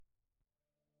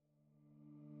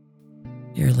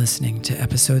You're listening to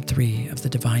episode 3 of the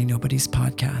Divine Nobodies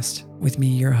podcast with me,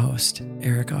 your host,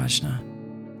 Eric Ajna.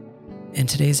 In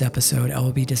today's episode, I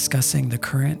will be discussing the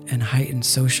current and heightened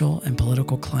social and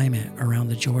political climate around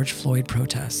the George Floyd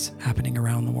protests happening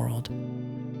around the world.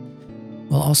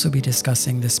 We'll also be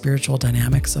discussing the spiritual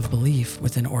dynamics of belief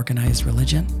within organized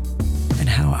religion and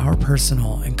how our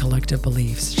personal and collective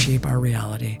beliefs shape our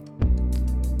reality.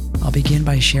 I'll begin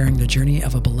by sharing the journey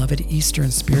of a beloved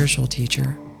Eastern spiritual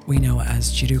teacher we know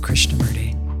as Jiddu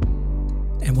Krishnamurti,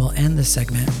 and we'll end the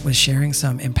segment with sharing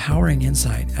some empowering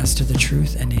insight as to the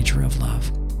truth and nature of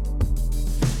love.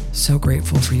 So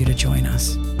grateful for you to join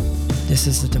us. This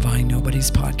is the Divine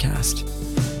Nobodies podcast,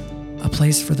 a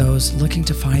place for those looking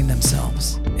to find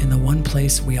themselves in the one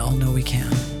place we all know we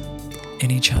can, in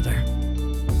each other.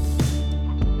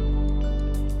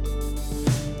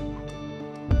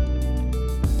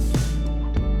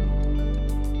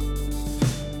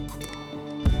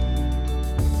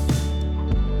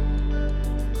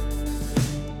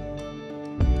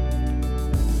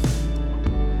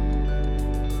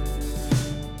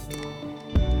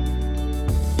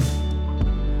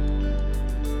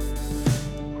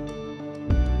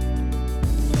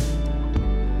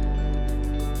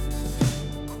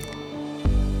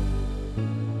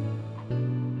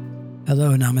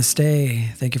 Hello,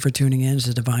 namaste. Thank you for tuning in to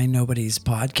the Divine Nobodies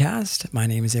podcast. My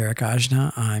name is Eric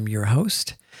Ajna. I'm your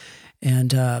host.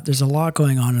 And there's a lot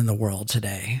going on in the world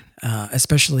today,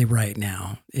 especially right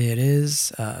now. It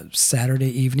is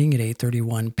Saturday evening at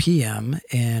 8:31 p.m.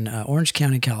 in Orange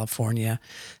County, California,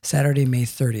 Saturday, May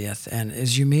 30th. And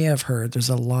as you may have heard, there's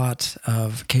a lot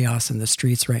of chaos in the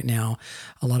streets right now,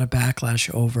 a lot of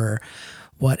backlash over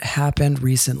what happened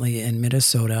recently in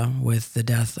Minnesota with the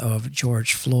death of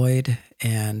George Floyd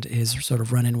and his sort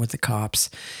of run-in with the cops.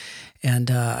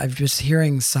 And I've just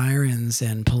hearing sirens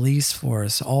and police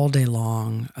force all day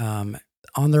long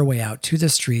on their way out to the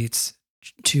streets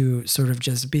to sort of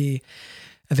just be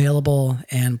available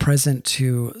and present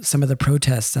to some of the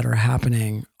protests that are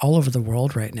happening all over the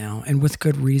world right now, and with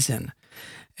good reason.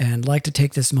 And I'd like to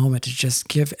take this moment to just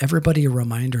give everybody a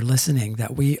reminder listening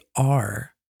that we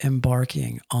are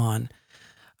embarking on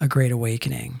a great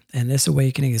awakening. And this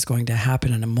awakening is going to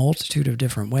happen in a multitude of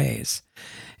different ways.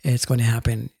 It's going to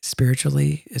happen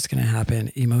spiritually. It's going to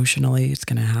happen emotionally. It's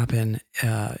going to happen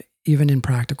even in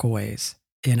practical ways,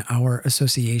 in our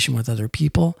association with other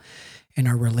people, in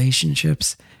our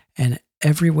relationships, and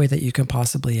every way that you can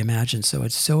possibly imagine. So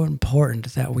it's so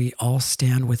important that we all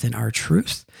stand within our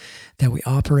truth, that we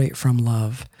operate from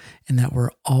love, and that we're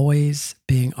always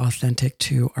being authentic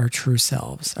to our true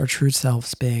selves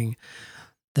being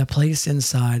the place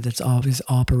inside that's always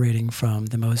operating from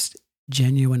the most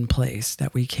genuine place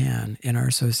that we can in our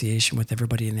association with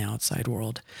everybody in the outside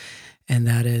world. And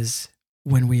that is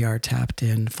when we are tapped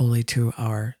in fully to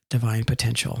our divine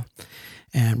potential.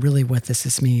 And really what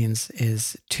this means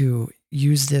is to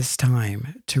use this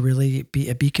time to really be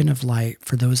a beacon of light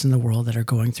for those in the world that are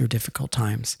going through difficult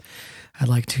times. I'd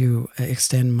like to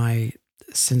extend my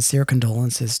sincere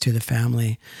condolences to the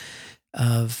family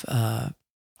of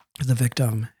the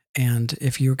victim. And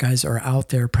if you guys are out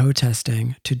there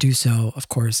protesting, to do so, of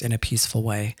course, in a peaceful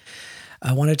way.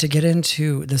 I wanted to get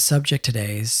into the subject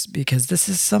today because this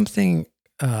is something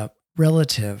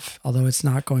relative, although it's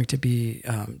not going to be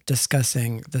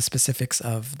discussing the specifics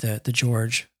of the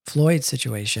George Floyd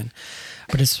situation,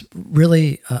 but it's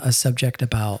really a subject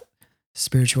about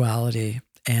spirituality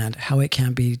and how it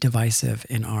can be divisive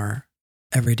in our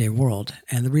everyday world.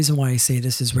 And the reason why I say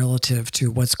this is relative to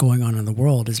what's going on in the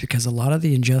world is because a lot of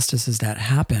the injustices that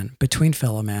happen between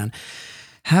fellow man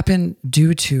happen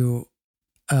due to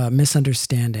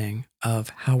misunderstanding of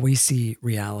how we see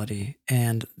reality.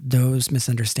 And those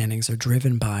misunderstandings are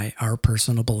driven by our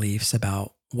personal beliefs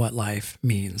about what life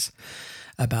means,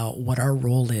 about what our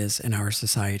role is in our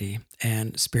society.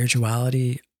 And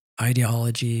spirituality,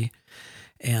 ideology,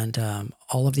 and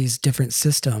all of these different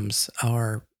systems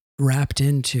are wrapped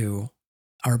into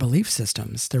our belief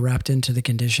systems. They're wrapped into the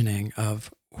conditioning of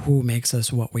who makes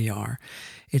us what we are.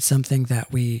 It's something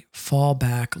that we fall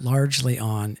back largely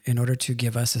on in order to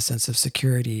give us a sense of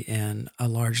security in a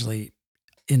largely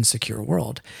insecure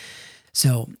world.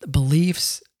 So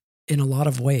beliefs, in a lot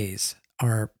of ways,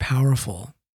 are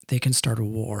powerful. They can start a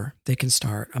war. They can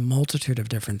start a multitude of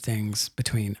different things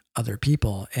between other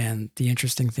people. And the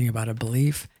interesting thing about a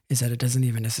belief is that it doesn't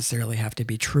even necessarily have to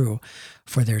be true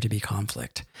for there to be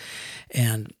conflict.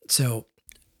 And so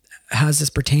as this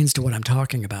pertains to what I'm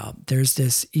talking about, there's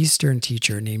this Eastern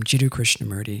teacher named Jiddu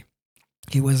Krishnamurti.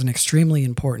 He was an extremely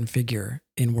important figure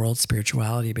in world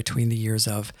spirituality between the years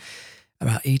of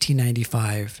about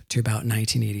 1895 to about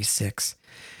 1986.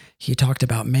 He talked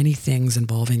about many things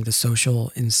involving the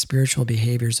social and spiritual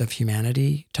behaviors of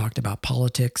humanity, talked about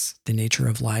politics, the nature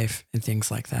of life, and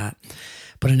things like that.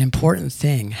 But an important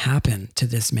thing happened to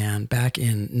this man back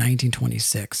in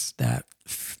 1926 that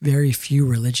very few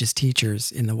religious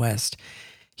teachers in the West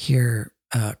here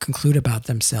conclude about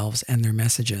themselves and their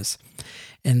messages.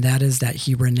 And that is that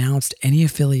he renounced any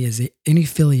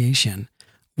affiliation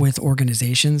with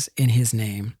organizations in his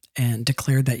name and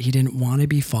declared that he didn't want to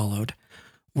be followed,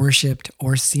 worshipped,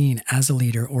 or seen as a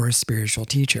leader or a spiritual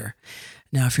teacher.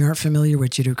 Now, if you aren't familiar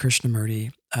with Jiddu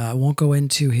Krishnamurti, I won't go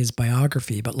into his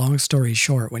biography, but long story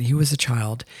short, when he was a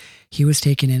child, he was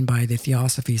taken in by the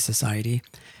Theosophy Society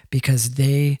because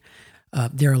they're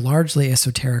a largely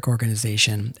esoteric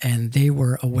organization, and they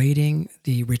were awaiting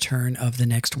the return of the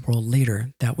next world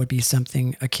leader that would be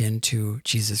something akin to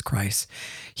Jesus Christ.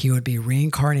 He would be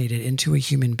reincarnated into a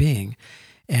human being,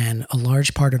 and a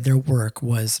large part of their work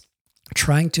was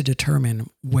trying to determine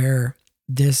where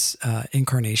this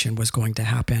incarnation was going to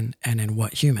happen and in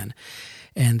what human.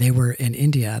 And they were in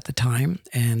India at the time,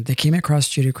 and they came across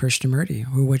Jiddu Krishnamurti,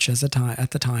 which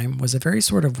at the time was a very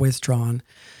sort of withdrawn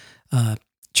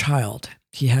child.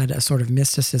 He had a sort of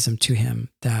mysticism to him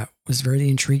that was very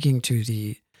intriguing to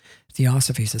the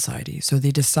Theosophy Society. So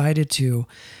they decided to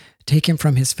take him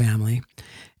from his family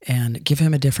and give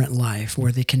him a different life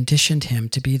where they conditioned him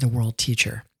to be the world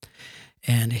teacher.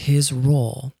 And his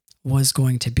role was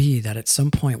going to be that at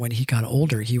some point when he got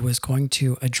older, he was going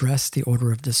to address the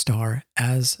Order of the Star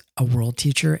as a world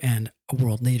teacher and a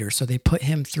world leader. So they put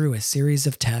him through a series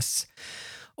of tests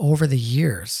over the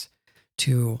years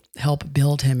to help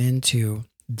build him into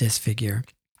this figure.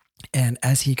 And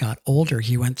as he got older,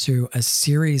 he went through a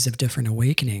series of different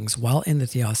awakenings while in the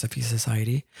Theosophy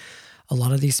Society. A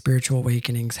lot of these spiritual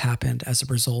awakenings happened as a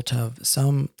result of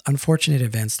some unfortunate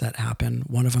events that happened.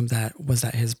 One of them was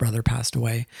that his brother passed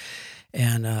away.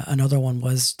 And another one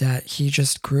was that he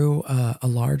just grew a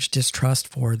large distrust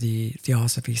for the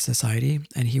Theosophy Society.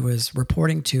 And he was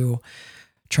reporting to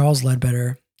Charles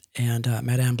Ledbetter and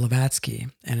Madame Blavatsky.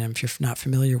 And if you're not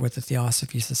familiar with the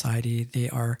Theosophy Society, they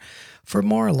are, for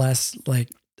more or less, like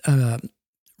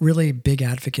really big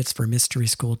advocates for mystery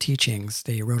school teachings.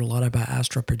 They wrote a lot about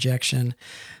astral projection.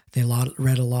 They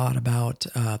read a lot about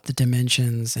the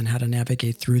dimensions and how to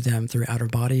navigate through them through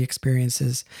outer-body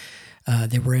experiences.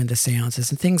 They were into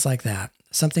seances and things like that,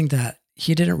 something that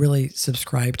he didn't really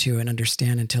subscribe to and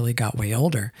understand until he got way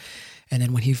older. And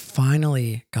then when he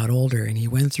finally got older and he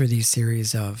went through these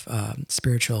series of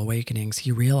spiritual awakenings,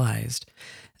 he realized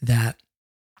that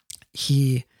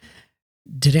he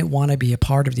didn't want to be a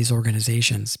part of these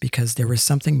organizations because there was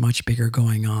something much bigger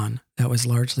going on that was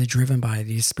largely driven by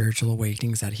these spiritual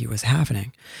awakenings that he was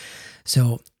having.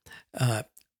 So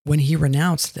when he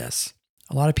renounced this,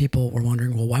 a lot of people were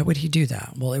wondering, well, why would he do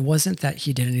that? Well, it wasn't that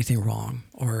he did anything wrong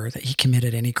or that he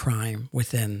committed any crime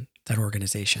within that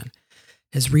organization.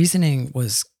 His reasoning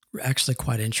was actually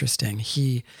quite interesting.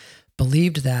 He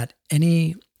believed that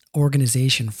any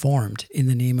organization formed in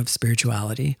the name of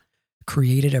spirituality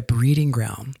created a breeding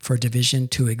ground for division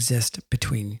to exist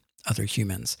between other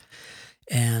humans,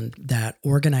 and that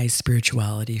organized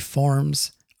spirituality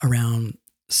forms around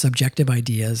subjective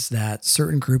ideas that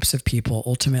certain groups of people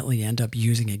ultimately end up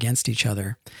using against each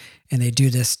other. And they do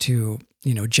this to,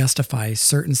 justify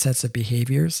certain sets of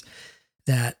behaviors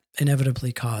that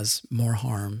inevitably cause more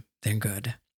harm than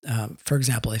good. For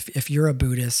example, if you're a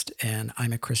Buddhist and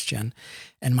I'm a Christian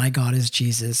and my God is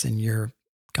Jesus and your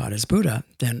God is Buddha,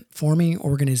 then forming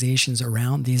organizations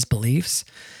around these beliefs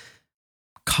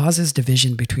causes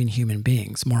division between human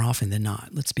beings more often than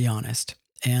not, let's be honest.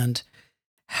 And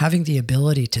having the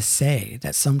ability to say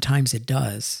that sometimes it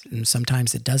does and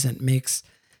sometimes it doesn't makes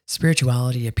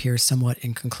spirituality appear somewhat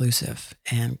inconclusive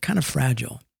and kind of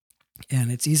fragile.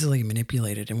 And it's easily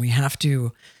manipulated. And we have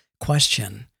to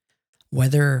question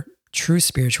whether true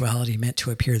spirituality meant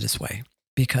to appear this way,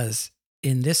 because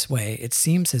in this way, it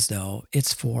seems as though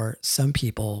it's for some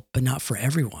people, but not for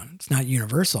everyone. It's not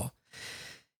universal.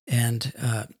 And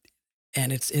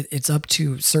it's up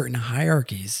to certain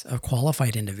hierarchies of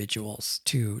qualified individuals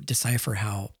to decipher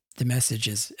how the message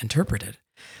is interpreted.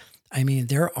 I mean,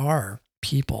 there are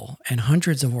people and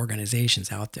hundreds of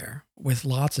organizations out there with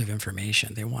lots of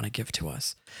information they want to give to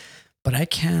us. But I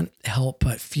can't help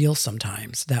but feel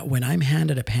sometimes that when I'm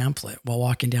handed a pamphlet while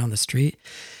walking down the street,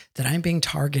 that I'm being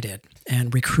targeted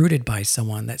and recruited by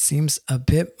someone that seems a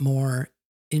bit more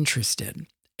interested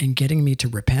in getting me to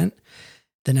repent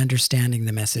than understanding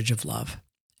the message of love.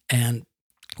 And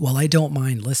while I don't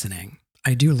mind listening,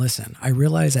 I do listen. I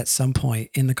realize at some point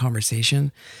in the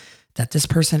conversation that this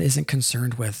person isn't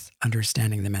concerned with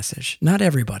understanding the message. Not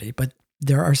everybody, but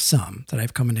there are some that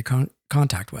I've come into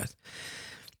contact with.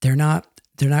 They're not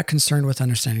concerned with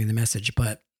understanding the message,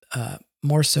 but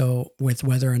more so with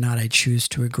whether or not I choose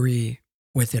to agree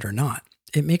with it or not.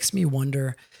 It makes me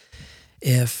wonder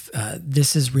if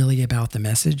this is really about the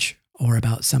message or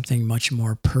about something much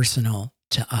more personal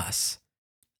to us,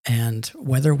 and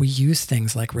whether we use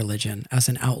things like religion as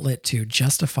an outlet to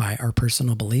justify our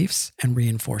personal beliefs and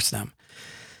reinforce them.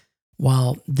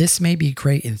 While this may be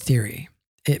great in theory,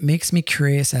 it makes me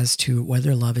curious as to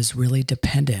whether love is really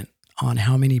dependent on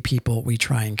how many people we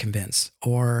try and convince,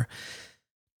 or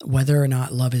whether or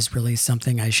not love is really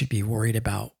something I should be worried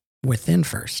about within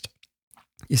first.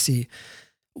 You see,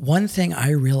 one thing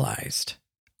I realized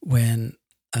when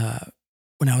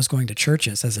I was going to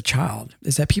churches as a child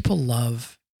is that people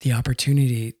love the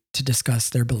opportunity to discuss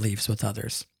their beliefs with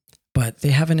others, but they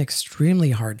have an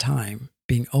extremely hard time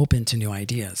being open to new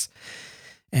ideas.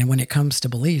 And when it comes to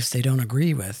beliefs they don't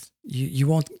agree with, you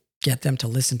won't get them to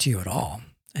listen to you at all.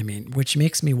 I mean, which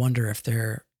makes me wonder if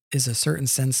there is a certain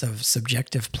sense of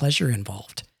subjective pleasure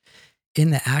involved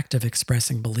in the act of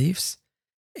expressing beliefs.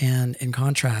 And in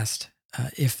contrast,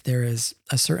 if there is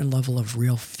a certain level of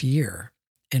real fear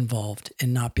involved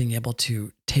in not being able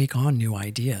to take on new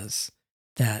ideas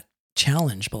that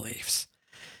challenge beliefs.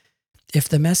 If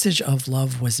the message of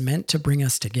love was meant to bring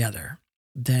us together,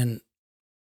 then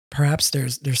perhaps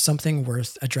there's something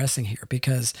worth addressing here,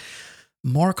 because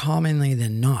more commonly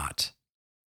than not,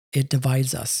 it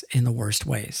divides us in the worst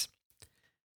ways.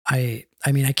 I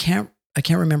mean, I can't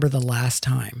remember the last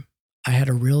time I had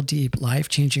a real deep,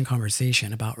 life-changing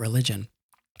conversation about religion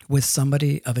with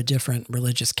somebody of a different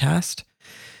religious caste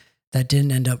that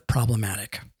didn't end up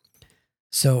problematic.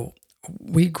 So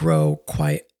we grow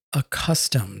quite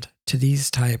accustomed to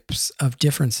these types of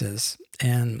differences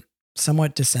and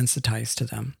somewhat desensitized to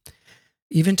them,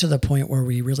 even to the point where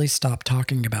we really stop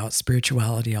talking about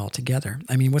spirituality altogether.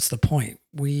 I mean, what's the point?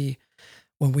 When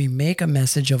we make a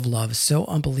message of love so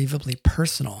unbelievably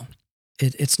personal,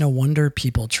 it's no wonder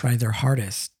people try their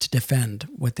hardest to defend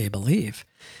what they believe.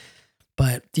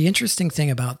 But the interesting thing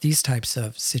about these types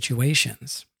of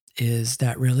situations is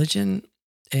that religion,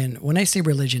 and when I say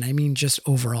religion, I mean just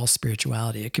overall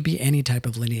spirituality. It could be any type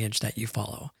of lineage that you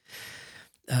follow.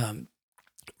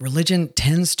 Religion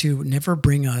tends to never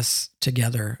bring us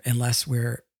together unless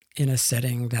we're in a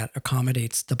setting that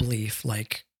accommodates the belief,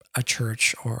 like a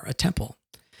church or a temple.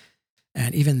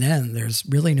 And even then, there's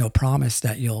really no promise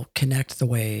that you'll connect the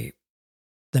way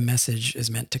the message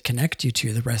is meant to connect you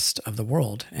to the rest of the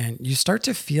world. And you start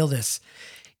to feel this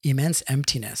immense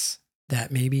emptiness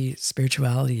that maybe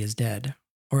spirituality is dead,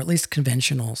 or at least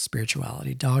conventional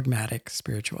spirituality, dogmatic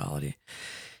spirituality.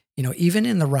 You know, even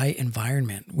in the right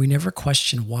environment, we never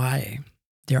question why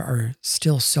there are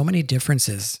still so many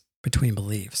differences between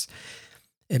beliefs.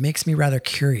 It makes me rather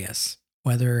curious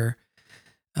whether,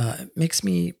 it makes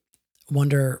me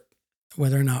wonder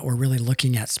whether or not we're really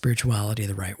looking at spirituality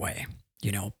the right way.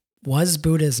 You know, was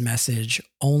Buddha's message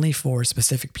only for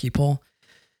specific people?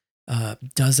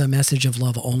 Does a message of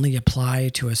love only apply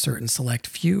to a certain select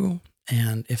few?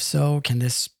 And if so, can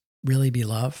this really be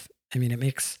love? I mean, it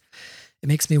makes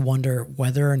me wonder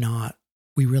whether or not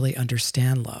we really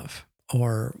understand love,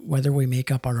 or whether we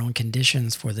make up our own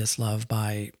conditions for this love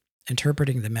by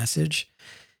interpreting the message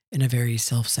in a very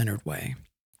self-centered way.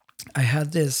 I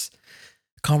had this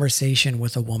conversation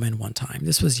with a woman one time.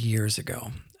 This was years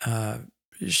ago.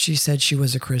 She said she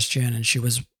was a Christian, and she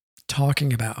was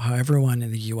talking about how everyone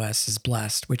in the US is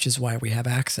blessed, which is why we have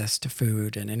access to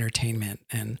food and entertainment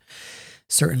and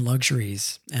certain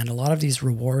luxuries. And a lot of these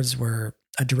rewards were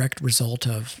a direct result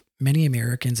of many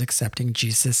Americans accepting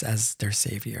Jesus as their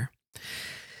savior.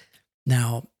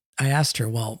 Now, I asked her,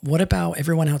 well, what about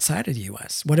everyone outside of the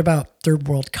US? What about third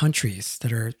world countries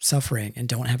that are suffering and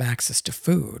don't have access to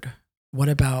food? What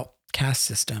about caste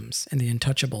systems and the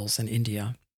untouchables in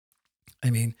India? I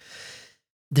mean,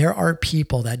 there are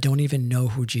people that don't even know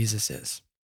who Jesus is.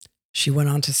 She went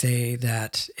on to say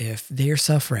that if they're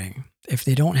suffering, if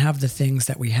they don't have the things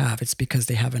that we have, it's because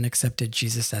they haven't accepted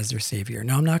Jesus as their savior.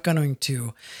 Now, I'm not going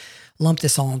to lump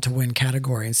this all into one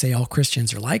category and say all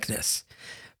Christians are like this,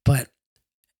 but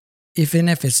even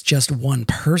if it's just one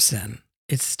person,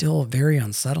 it's still very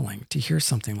unsettling to hear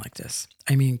something like this.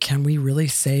 I mean, can we really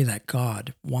say that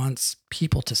God wants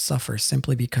people to suffer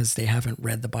simply because they haven't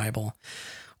read the Bible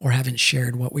or haven't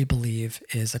shared what we believe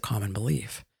is a common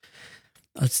belief?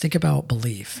 Let's think about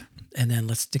belief, and then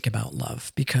let's think about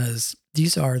love, because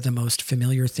these are the most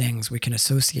familiar things we can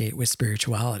associate with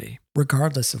spirituality,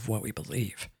 regardless of what we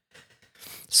believe.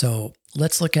 So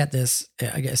let's look at this,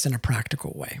 I guess, in a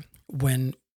practical way.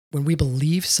 When we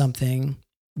believe something,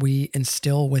 we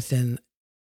instill within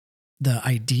the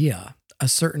idea, a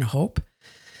certain hope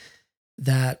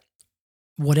that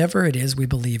whatever it is we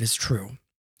believe is true,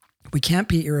 we can't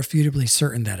be irrefutably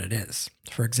certain that it is.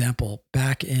 For example,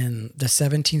 back in the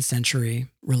 17th century,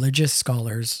 religious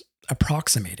scholars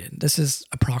approximated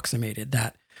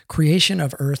that creation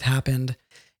of Earth happened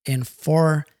in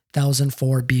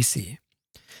 4004 BC.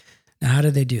 Now, how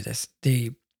did they do this?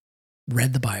 They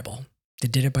read the Bible. They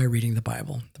did it by reading the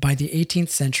Bible. By the 18th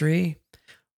century,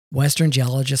 Western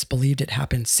geologists believed it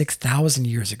happened 6,000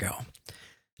 years ago.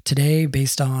 Today,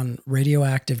 based on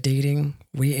radioactive dating,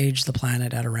 we age the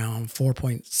planet at around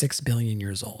 4.6 billion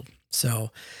years old.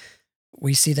 So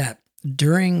we see that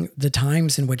during the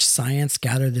times in which science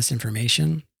gathered this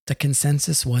information, the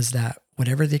consensus was that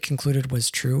whatever they concluded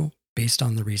was true based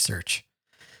on the research.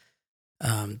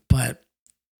 But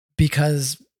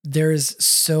because there is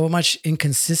so much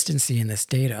inconsistency in this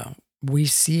data, we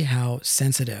see how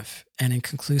sensitive and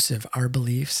inconclusive our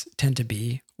beliefs tend to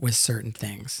be with certain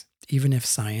things, even if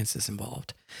science is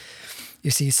involved. You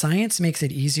see, science makes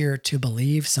it easier to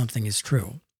believe something is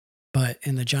true, but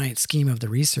in the giant scheme of the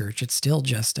research, it's still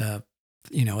just a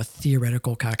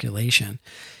theoretical calculation,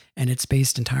 and it's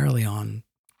based entirely on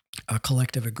a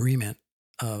collective agreement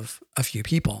of a few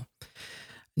people.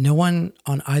 No one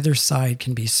on either side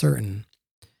can be certain.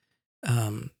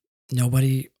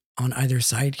 Nobody on either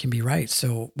side can be right.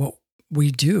 So what we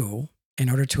do in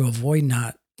order to avoid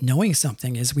not knowing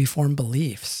something is we form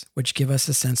beliefs, which give us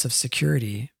a sense of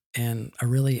security in a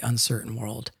really uncertain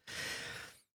world.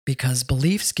 Because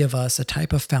beliefs give us a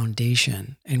type of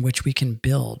foundation in which we can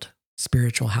build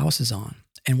spiritual houses on.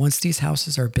 And once these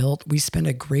houses are built, we spend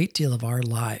a great deal of our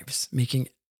lives making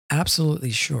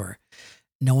absolutely sure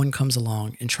no one comes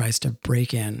along and tries to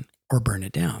break in or burn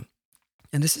it down.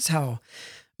 And this is how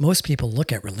most people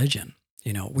look at religion.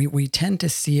 We tend to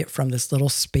see it from this little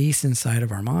space inside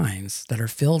of our minds that are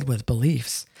filled with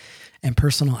beliefs and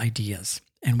personal ideas,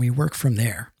 and we work from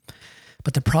there.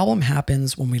 But the problem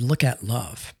happens when we look at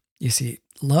love. You see,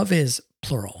 love is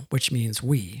plural, which means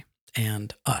we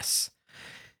and us.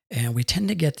 And we tend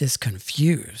to get this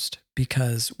confused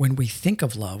because when we think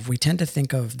of love, we tend to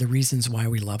think of the reasons why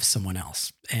we love someone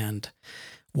else and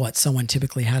what someone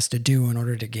typically has to do in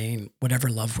order to gain whatever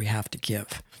love we have to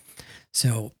give.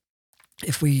 So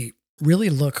if we really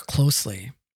look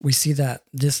closely, we see that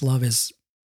this love is,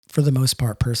 for the most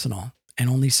part, personal, and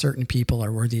only certain people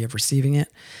are worthy of receiving it.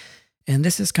 And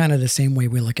this is kind of the same way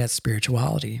we look at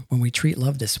spirituality when we treat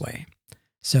love this way.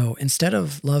 So instead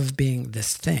of love being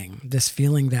this thing, this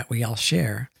feeling that we all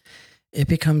share, it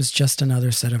becomes just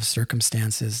another set of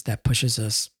circumstances that pushes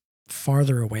us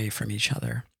farther away from each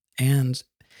other and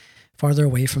farther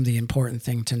away from the important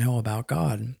thing to know about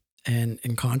God. And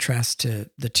in contrast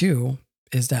to the two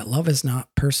is that love is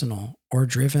not personal or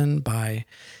driven by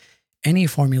any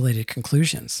formulated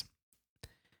conclusions.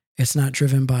 It's not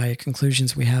driven by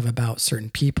conclusions we have about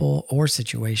certain people or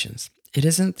situations. It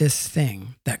isn't this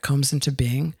thing that comes into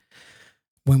being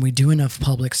when we do enough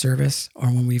public service or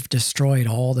when we've destroyed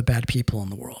all the bad people in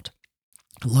the world.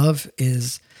 Love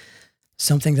is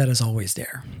something that is always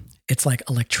there. It's like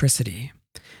electricity.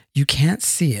 You can't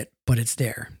see it, but it's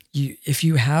there. If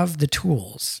you have the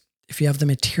tools, if you have the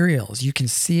materials, you can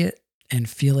see it and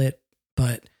feel it,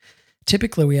 but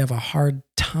typically we have a hard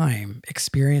time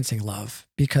experiencing love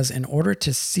because in order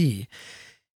to see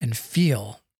and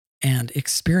feel and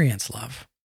experience love,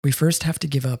 we first have to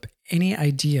give up any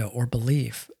idea or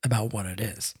belief about what it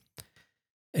is.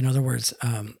 In other words,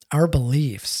 our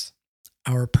beliefs,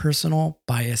 our personal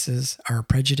biases, our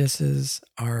prejudices,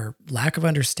 our lack of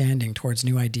understanding towards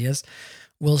new ideas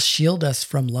will shield us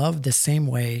from love the same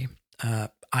way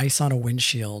ice on a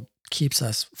windshield keeps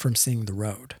us from seeing the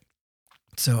road.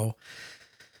 So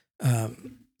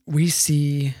we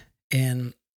see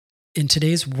in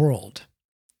today's world,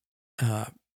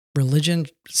 religion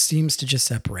seems to just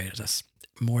separate us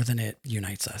more than it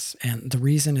unites us. And the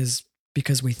reason is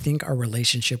because we think our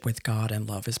relationship with God and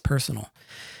love is personal,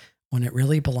 when it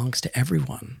really belongs to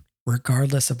everyone,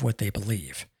 regardless of what they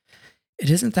believe. It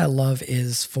isn't that love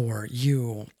is for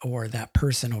you or that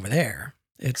person over there.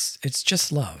 It's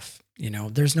just love.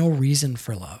 There's no reason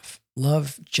for love.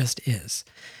 Love just is.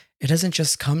 It doesn't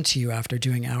just come to you after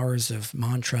doing hours of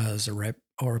mantras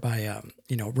or by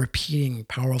repeating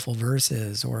powerful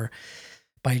verses or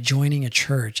by joining a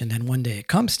church and then one day it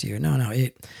comes to you. No.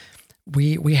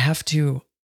 We have to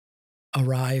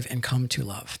arrive and come to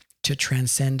love, to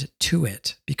transcend to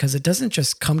it, because it doesn't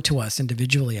just come to us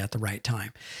individually at the right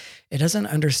time. It doesn't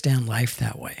understand life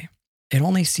that way. It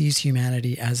only sees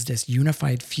humanity as this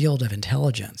unified field of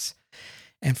intelligence.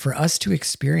 And for us to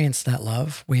experience that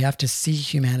love, we have to see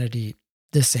humanity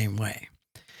the same way.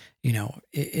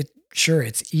 Sure,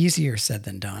 it's easier said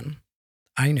than done.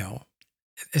 I know,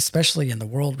 especially in the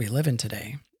world we live in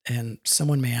today. And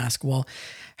someone may ask, well,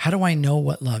 how do I know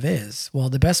what love is? Well,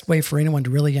 the best way for anyone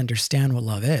to really understand what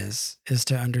love is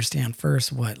to understand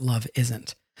first what love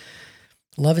isn't.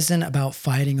 Love isn't about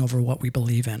fighting over what we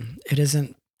believe in. It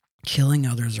isn't killing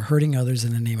others or hurting others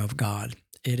in the name of God.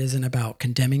 It isn't about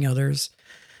condemning others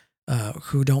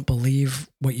who don't believe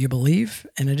what you believe.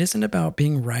 And it isn't about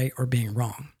being right or being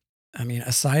wrong. I mean,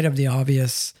 aside of the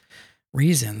obvious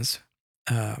reasons,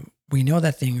 we know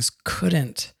that things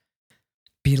couldn't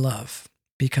be love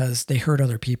because they hurt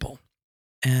other people.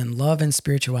 And love and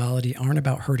spirituality aren't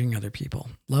about hurting other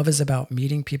people. Love is about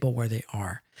meeting people where they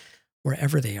are,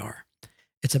 wherever they are.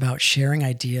 It's about sharing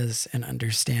ideas and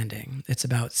understanding. It's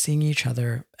about seeing each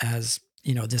other as,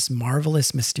 this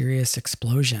marvelous, mysterious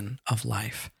explosion of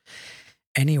life,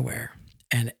 anywhere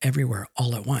and everywhere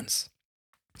all at once.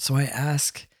 So I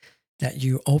ask that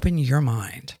you open your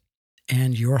mind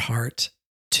and your heart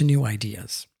to new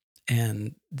ideas,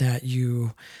 and that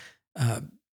you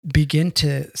begin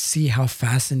to see how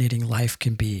fascinating life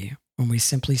can be when we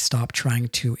simply stop trying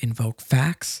to invoke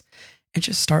facts and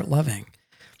just start loving.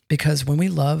 Because when we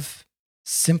love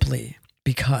simply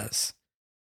because,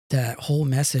 that whole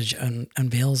message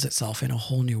unveils itself in a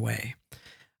whole new way.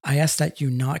 I ask that you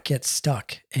not get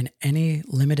stuck in any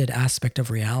limited aspect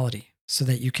of reality so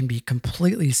that you can be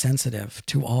completely sensitive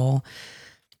to all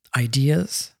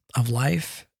ideas of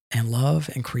life and love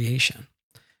and creation.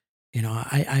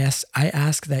 I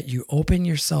ask that you open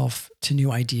yourself to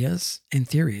new ideas and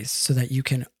theories so that you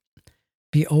can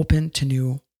be open to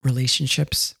new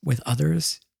relationships with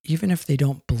others, even if they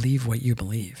don't believe what you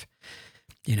believe.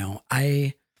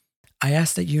 I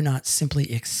ask that you not simply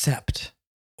accept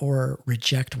or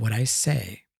reject what I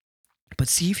say, but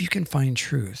see if you can find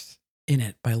truth in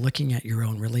it by looking at your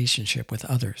own relationship with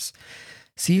others.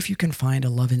 See if you can find a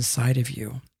love inside of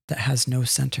you that has no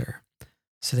center,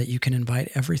 so that you can invite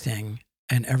everything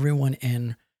and everyone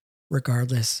in,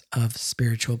 regardless of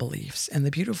spiritual beliefs. And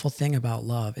the beautiful thing about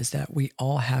love is that we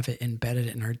all have it embedded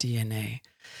in our DNA,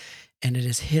 and it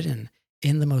is hidden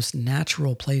in the most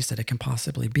natural place that it can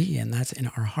possibly be, and that's in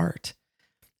our heart.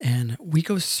 And we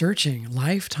go searching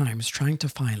lifetimes trying to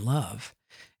find love.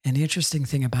 And the interesting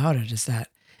thing about it is that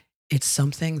it's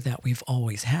something that we've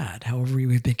always had. However,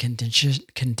 we've been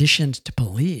conditioned to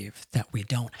believe that we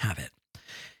don't have it.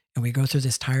 And we go through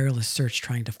this tireless search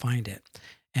trying to find it.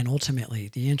 And ultimately,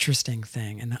 the interesting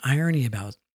thing and the irony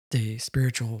about the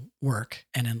spiritual work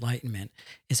and enlightenment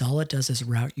is all it does is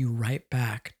route you right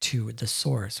back to the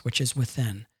source, which is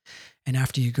within. And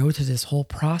after you go through this whole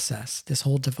process, this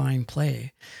whole divine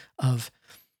play of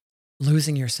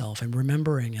losing yourself and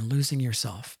remembering and losing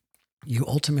yourself, you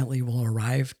ultimately will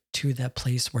arrive to that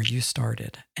place where you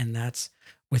started. And that's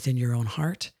within your own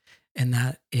heart. And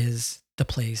that is the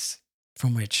place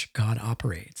from which God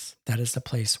operates. That is the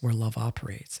place where love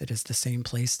operates. It is the same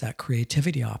place that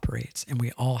creativity operates, and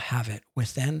we all have it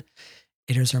within.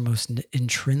 It is our most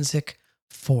intrinsic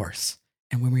force.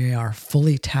 And when we are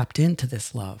fully tapped into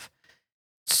this love,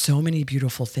 so many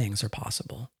beautiful things are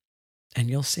possible, and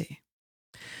you'll see.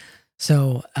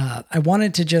 So I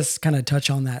wanted to just kind of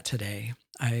touch on that today.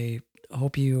 I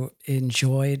hope you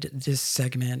enjoyed this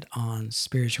segment on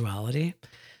spirituality.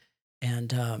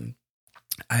 And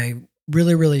I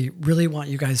really, really, really want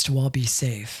you guys to all be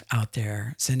safe out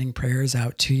there, sending prayers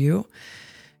out to you.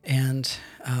 And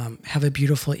have a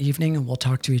beautiful evening, and we'll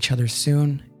talk to each other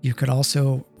soon. You could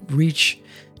also reach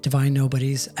Divine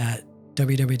Nobodies at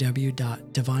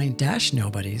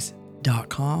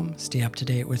www.divine-nobodies.com. Stay up to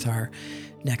date with our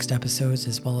next episodes,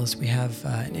 as well as we have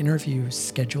an interview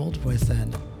scheduled with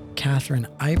Catherine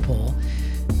Eipel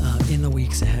in the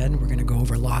weeks ahead. We're going to go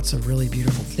over lots of really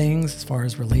beautiful things as far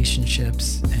as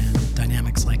relationships and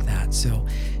dynamics like that. So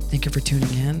thank you for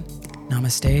tuning in.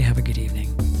 Namaste. Have a good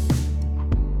evening.